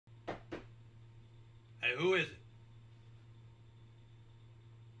Hey, who is it?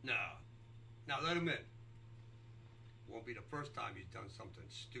 No. Now let him in. Won't be the first time he's done something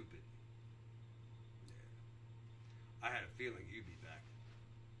stupid. Yeah. I had a feeling you'd be back.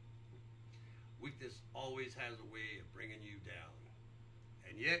 Weakness always has a way of bringing you down.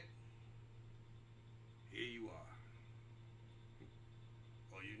 And yet, here you are.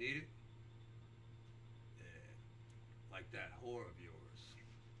 All you needed? Yeah. Like that whore of yours.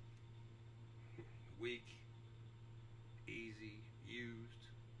 Weak, easy, used.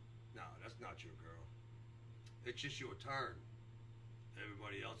 No, that's not your girl. It's just your turn.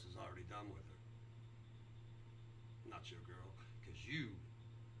 Everybody else is already done with her. Not your girl, because you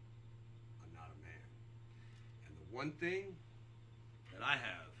are not a man. And the one thing that I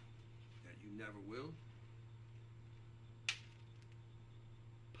have that you never will,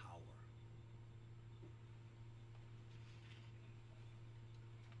 power.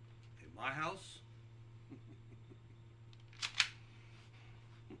 In my house,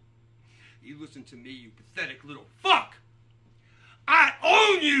 you listen to me, you pathetic little fuck! I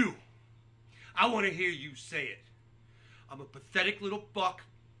own you! I want to hear you say it. I'm a pathetic little fuck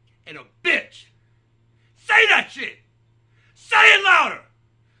and a bitch. Say that shit! Say it louder!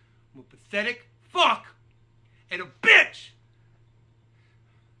 I'm a pathetic fuck and a bitch!